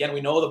 Again,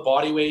 we know the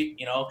body weight,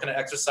 kind of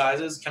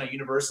exercises kind of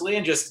universally,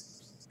 and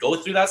just go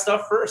through that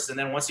stuff first. And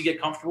then once you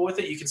get comfortable with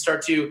it, you can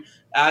start to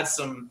add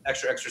some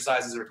extra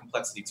exercises or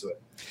complexity to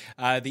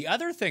it. The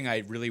other thing I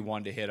really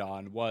wanted to hit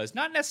on was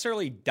not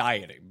necessarily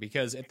dieting,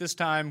 because at this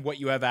time, what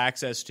you have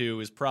access to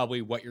is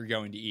probably what you're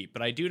going to eat.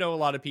 But I do know a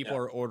lot of people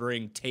are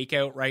ordering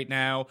takeout right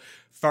now,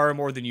 far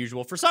more than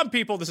usual. For some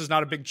people, this is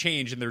not a big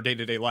change in their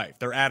day-to-day life.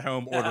 They're at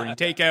home ordering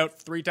takeout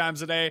 3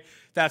 times a day.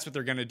 That's what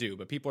they're going to do.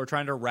 But people are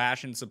trying to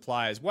ration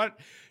supplies. What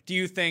do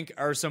you think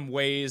are some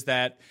ways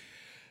that...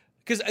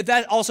 Because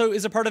that also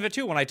is a part of it,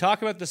 too. When I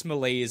talk about this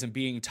malaise and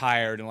being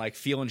tired and, like,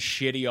 feeling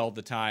shitty all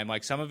the time,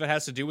 like, some of it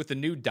has to do with the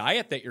new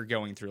diet that you're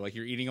going through. Like,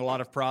 you're eating a lot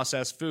of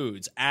processed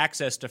foods.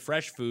 Access to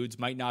fresh foods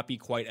might not be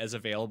quite as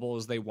available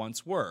as they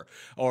once were.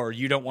 Or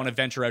you don't want to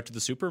venture out to the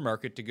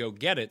supermarket to go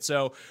get it.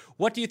 So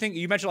what do you think?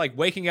 You mentioned, like,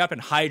 waking up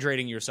and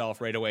hydrating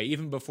yourself right away,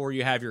 even before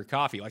you have your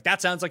coffee. Like,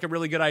 that sounds like a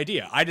really good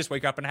idea. I just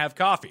wake up and have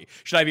coffee.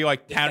 Should I be,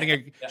 like,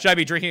 should I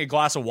be drinking a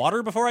glass of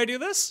water before I do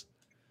this?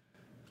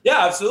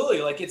 Yeah,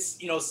 absolutely. Like, it's,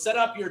 set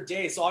up your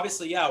day. So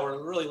obviously,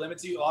 we're really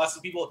limited. Lots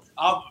of people,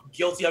 I'm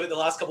guilty of it the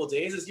last couple of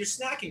days, is you're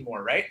snacking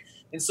more, right?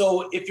 And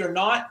so if you're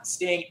not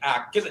staying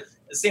active, because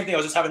the same thing, I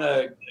was just having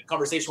a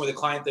conversation with a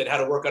client that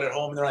had a workout at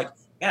home, and they're like,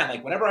 man,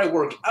 like whenever I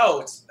work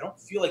out, I don't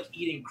feel like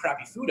eating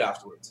crappy food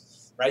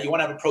afterwards, right? You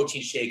want to have a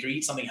protein shake or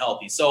eat something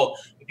healthy. So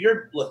if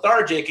you're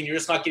lethargic and you're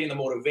just not getting the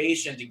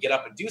motivation to get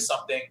up and do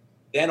something,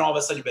 then all of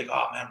a sudden you're like,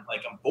 oh man,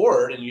 like I'm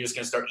bored, and you're just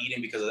going to start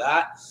eating because of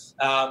that.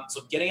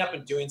 So getting up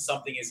and doing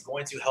something is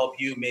going to help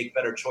you make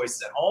better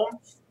choices at home.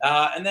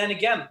 And then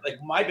again, like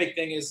my big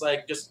thing is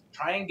like just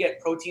try and get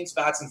proteins,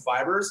 fats, and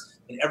fibers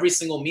in every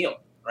single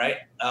meal, right?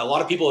 A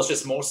lot of people, it's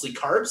just mostly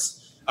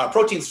carbs,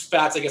 proteins,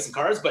 fats, I guess, and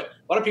carbs, but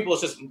a lot of people,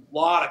 it's just a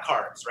lot of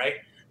carbs, right?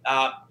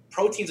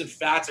 Proteins and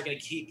fats are going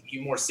to keep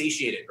you more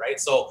satiated, right?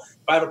 So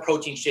if I have a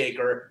protein shake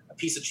or a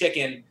piece of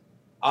chicken,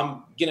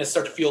 I'm going to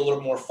start to feel a little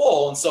more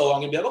full. And so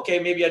I'm going to be like, okay,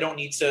 maybe I don't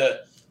need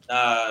to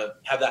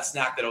have that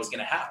snack that I was going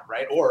to have,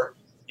 right? Or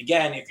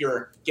again, if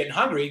you're getting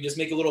hungry, just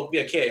make a little,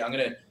 okay, I'm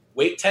going to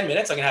wait 10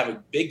 minutes. I'm going to have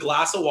a big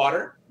glass of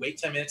water, wait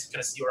 10 minutes, kind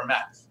of see where I'm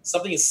at.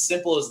 Something as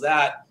simple as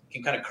that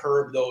can kind of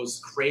curb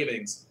those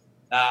cravings.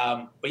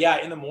 But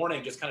yeah, in the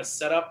morning, just kind of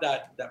set up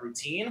that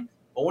routine.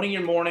 Owning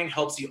your morning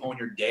helps you own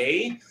your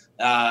day.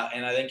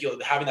 And I think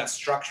having that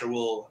structure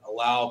will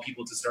allow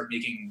people to start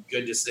making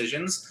good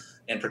decisions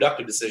and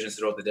productive decisions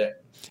throughout the day.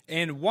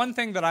 And one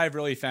thing that I've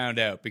really found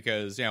out,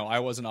 because, I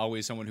wasn't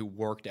always someone who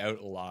worked out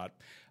a lot,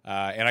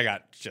 and I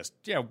got just,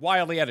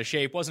 wildly out of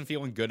shape, wasn't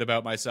feeling good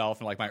about myself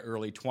in like my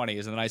early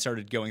 20s, and then I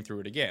started going through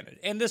it again.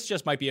 And this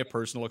just might be a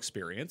personal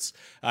experience.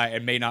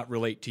 It may not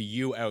relate to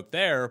you out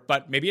there,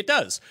 but maybe it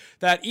does.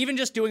 That even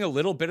just doing a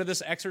little bit of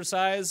this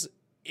exercise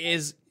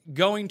is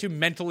going to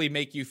mentally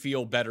make you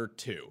feel better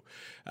too.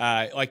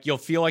 Like you'll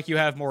feel like you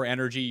have more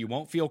energy. You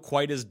won't feel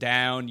quite as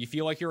down. You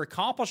feel like you're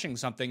accomplishing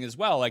something as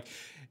well. Like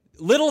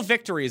little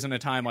victories in a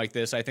time like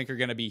this, I think are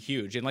going to be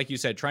huge. And like you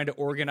said, trying to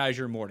organize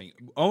your morning,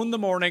 own the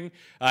morning.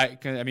 I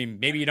mean,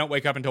 maybe you don't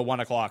wake up until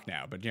 1:00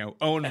 now, but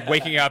own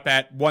waking up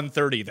at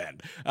 1:30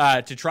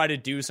 then to try to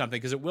do something,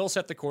 because it will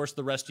set the course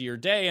the rest of your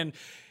day. And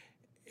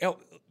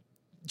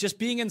just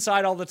being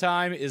inside all the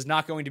time is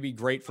not going to be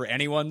great for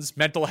anyone's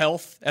mental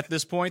health at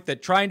this point.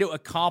 That trying to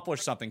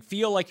accomplish something,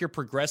 feel like you're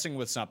progressing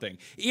with something,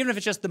 even if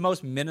it's just the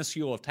most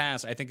minuscule of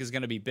tasks, I think is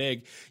going to be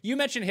big. You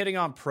mentioned hitting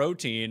on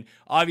protein.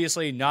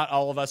 Obviously, not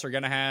all of us are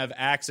going to have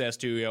access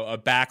to a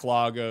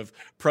backlog of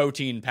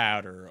protein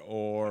powder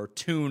or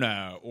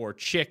tuna or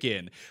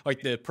chicken,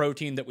 like the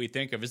protein that we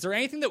think of. Is there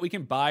anything that we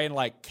can buy in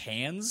like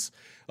cans?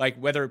 Like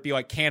whether it be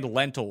like canned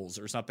lentils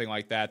or something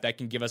like that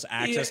can give us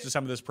access to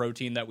some of this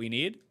protein that we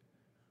need?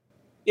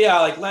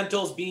 Yeah, like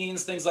lentils,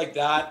 beans, things like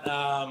that.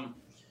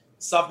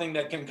 Something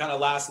that can kind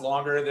of last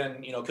longer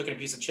than, cooking a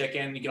piece of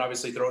chicken. You can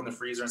obviously throw it in the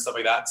freezer and stuff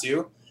like that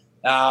too.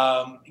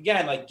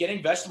 Again, like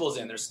getting vegetables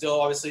in. There's still,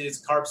 obviously,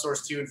 it's carb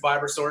source too and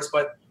fiber source,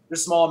 but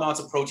there's small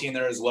amounts of protein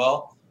there as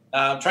well.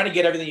 Trying to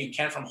get everything you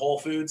can from Whole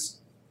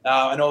Foods.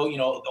 I know,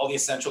 all the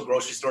essential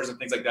grocery stores and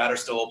things like that are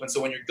still open. So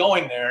when you're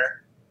going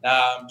there,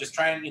 just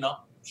try and,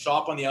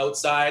 shop on the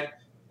outside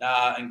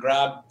and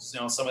grab,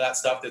 some of that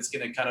stuff that's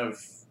going to kind of,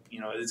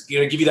 it's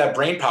going to give you that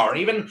brain power.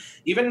 And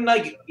even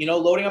like,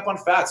 loading up on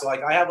fat. So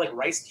like I have like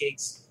rice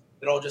cakes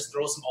that I'll just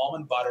throw some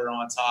almond butter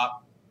on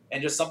top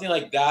and just something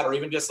like that, or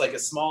even just like a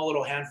small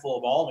little handful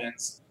of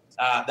almonds.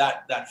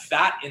 That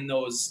fat in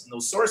those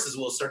sources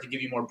will start to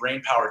give you more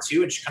brain power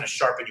too, and just kind of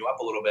sharpen you up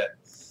a little bit.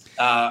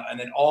 And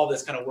then all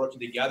this kind of working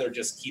together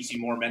just keeps you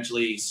more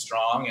mentally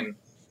strong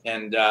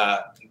and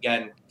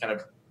again, kind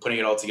of putting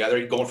it all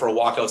together. Going for a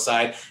walk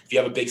outside. If you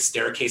have a big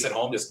staircase at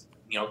home, just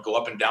go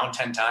up and down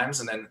 10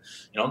 times and then,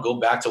 go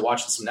back to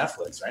watching some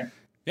Netflix, right?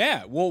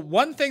 Yeah. Well,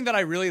 one thing that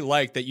I really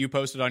liked that you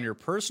posted on your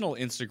personal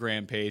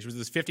Instagram page was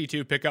this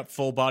 52 pickup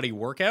full body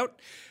workout.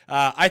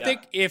 I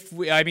think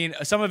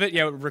some of it,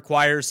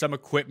 requires some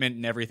equipment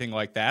and everything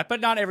like that, but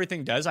not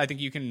everything does. I think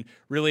you can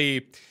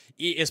really,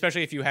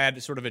 especially if you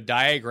had sort of a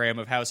diagram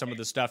of how some of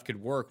the stuff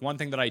could work. One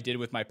thing that I did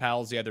with my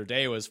pals the other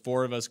day was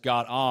 4 of us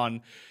got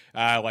on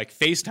like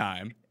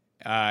FaceTime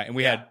And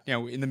we had,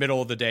 in the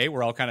middle of the day,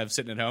 we're all kind of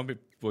sitting at home.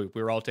 We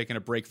were all taking a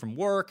break from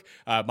work.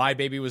 My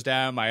baby was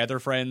down. My other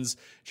friend's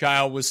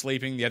child was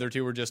sleeping. The other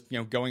two were just,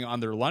 going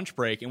on their lunch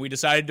break. And we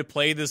decided to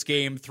play this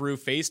game through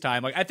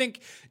FaceTime. Like, I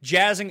think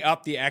jazzing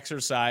up the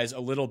exercise a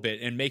little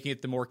bit and making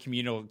it the more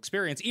communal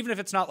experience, even if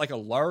it's not like a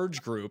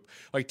large group,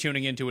 like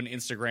tuning into an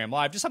Instagram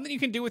Live, just something you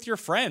can do with your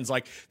friends.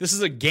 Like, this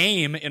is a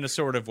game in a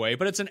sort of way,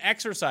 but it's an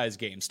exercise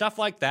game. Stuff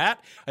like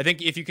that. I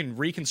think if you can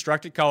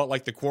reconstruct it, call it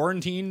like the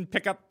quarantine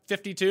pickup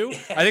 52,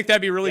 I think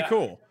that'd be really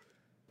cool.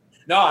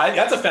 No,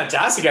 that's a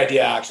fantastic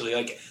idea, actually.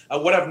 Like,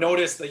 what I've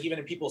noticed, like even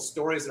in people's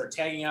stories that are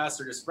tagging us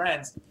or just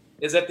friends,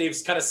 is that they've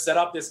kind of set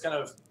up this kind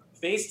of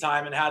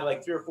FaceTime and had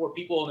like 3 or 4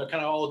 people, and they're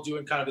kind of all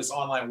doing kind of this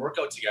online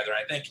workout together.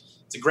 I think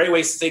it's a great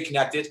way to stay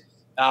connected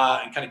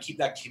and kind of keep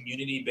that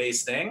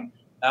community-based thing.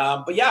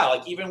 But yeah,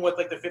 like even with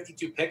like the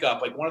 52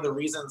 pickup, like one of the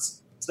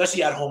reasons,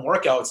 especially at home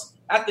workouts,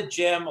 at the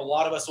gym, a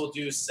lot of us will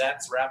do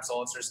sets, reps, all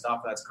that sort of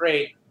stuff. That's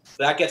great.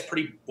 But that gets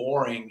pretty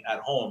boring at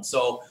home.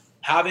 So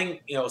having,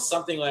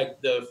 something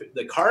like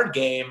the card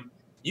game,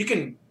 you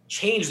can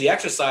change the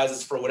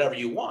exercises for whatever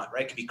you want,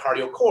 right? It could be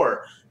cardio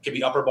core, it could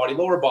be upper body,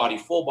 lower body,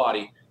 full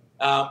body.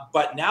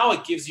 But now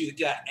it gives you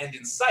that end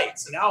in sight.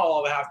 So now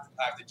all I have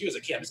to do is,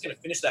 okay, I'm just going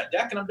to finish that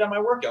deck and I'm done my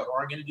workout,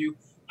 or I'm going to do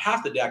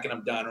half the deck and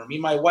I'm done, or me,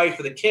 my wife,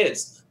 or the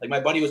kids. Like my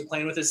buddy was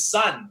playing with his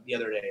son the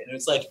other day, and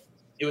it's like,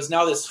 it was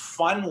now this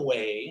fun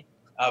way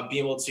of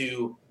being able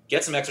to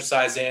get some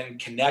exercise in,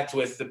 connect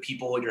with the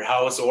people at your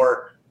house,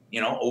 or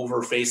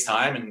over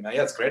FaceTime. And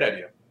yeah, it's a great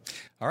idea.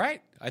 All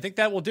right. I think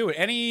that will do it.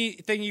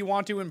 Anything you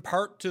want to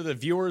impart to the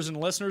viewers and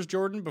listeners,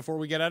 Jordan, before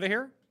we get out of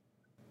here?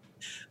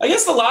 I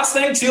guess the last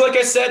thing too, like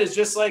I said, is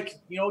just like,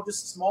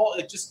 just small,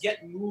 just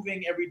get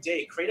moving every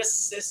day, create a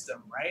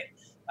system, right?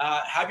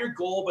 Have your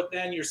goal, but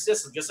then your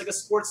system, just like a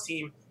sports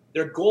team,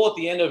 their goal at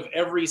the end of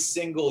every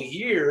single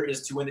year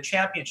is to win the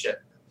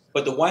championship.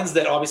 But the ones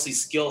that obviously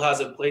skill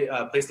has a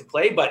place to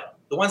play, but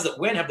the ones that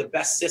win have the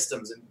best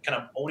systems and kind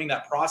of owning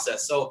that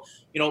process. So,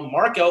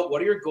 mark out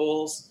what are your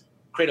goals,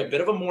 create a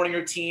bit of a morning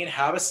routine,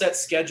 have a set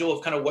schedule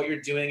of kind of what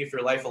you're doing if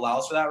your life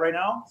allows for that right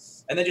now,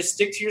 and then just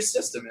stick to your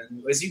system.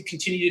 And as you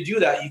continue to do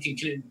that, you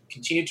can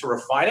continue to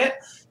refine it,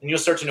 and you'll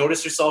start to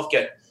notice yourself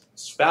get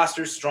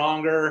faster,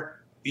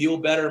 stronger, feel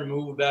better,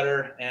 move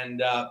better.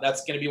 And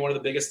that's going to be one of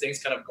the biggest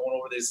things kind of going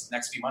over these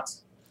next few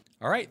months.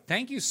 All right.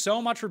 Thank you so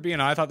much for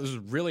being on. I thought this was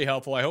really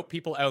helpful. I hope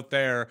people out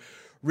there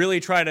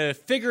really try to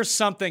figure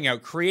something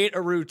out, create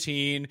a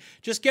routine,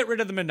 just get rid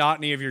of the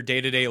monotony of your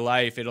day-to-day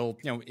life. It'll,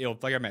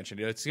 like I mentioned,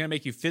 it's going to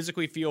make you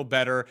physically feel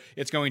better.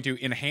 It's going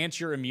to enhance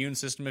your immune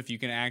system if you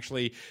can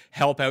actually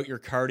help out your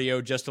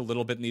cardio just a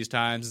little bit in these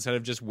times instead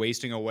of just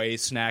wasting away,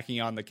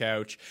 snacking on the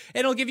couch. And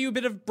it'll give you a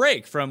bit of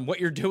break from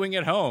what you're doing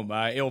at home.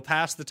 It'll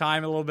pass the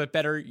time a little bit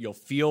better. You'll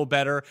feel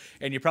better,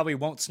 and you probably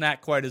won't snack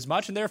quite as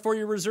much, and therefore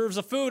your reserves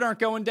of food aren't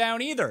going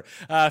down either.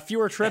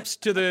 Fewer trips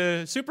to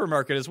the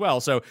supermarket as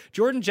well. So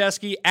Jordan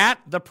Jeske at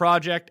the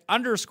project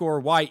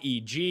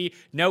 _YEG,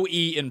 no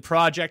E in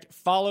project.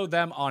 Follow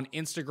them on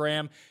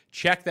Instagram.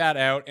 Check that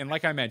out. And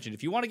like I mentioned,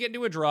 if you want to get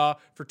into a draw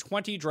for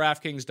 20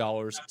 DraftKings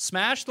dollars,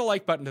 smash the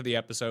like button to the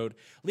episode,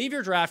 leave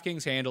your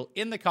DraftKings handle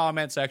in the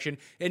comment section,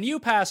 and you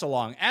pass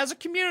along as a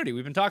community.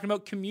 We've been talking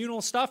about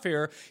communal stuff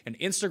here, an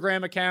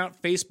Instagram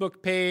account,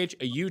 Facebook page,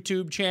 a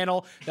YouTube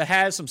channel that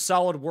has some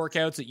solid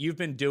workouts that you've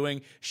been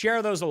doing.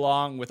 Share those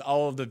along with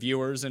all of the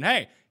viewers, and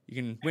hey, you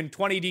can win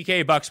 20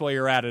 DK bucks while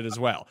you're at it as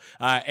well.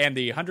 And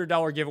the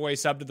 $100 giveaway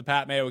sub to the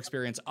Pat Mayo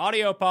Experience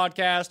audio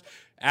podcast,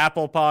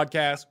 Apple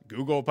Podcasts,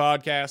 Google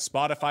Podcasts,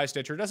 Spotify,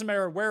 Stitcher. Doesn't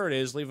matter where it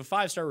is. Leave a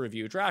 5-star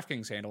review,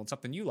 DraftKings handle, and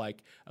something you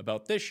like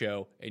about this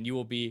show, and you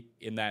will be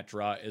in that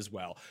draw as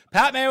well.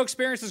 Pat Mayo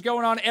Experience is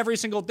going on every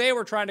single day.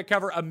 We're trying to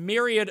cover a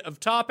myriad of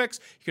topics.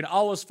 You can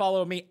always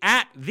follow me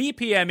at the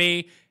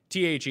PME.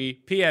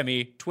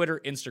 THEPME,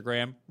 Twitter,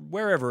 Instagram,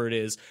 wherever it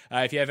is.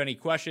 If you have any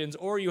questions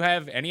or you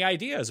have any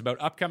ideas about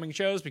upcoming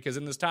shows, because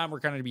in this time we're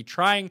going to be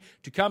trying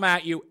to come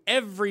at you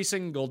every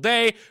single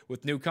day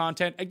with new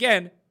content,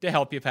 again, to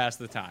help you pass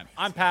the time.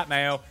 I'm Pat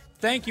Mayo.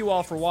 Thank you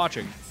all for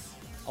watching.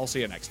 I'll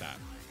see you next time.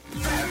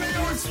 Pat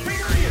Mayo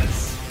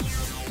Experience!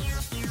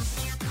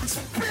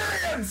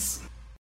 Experience!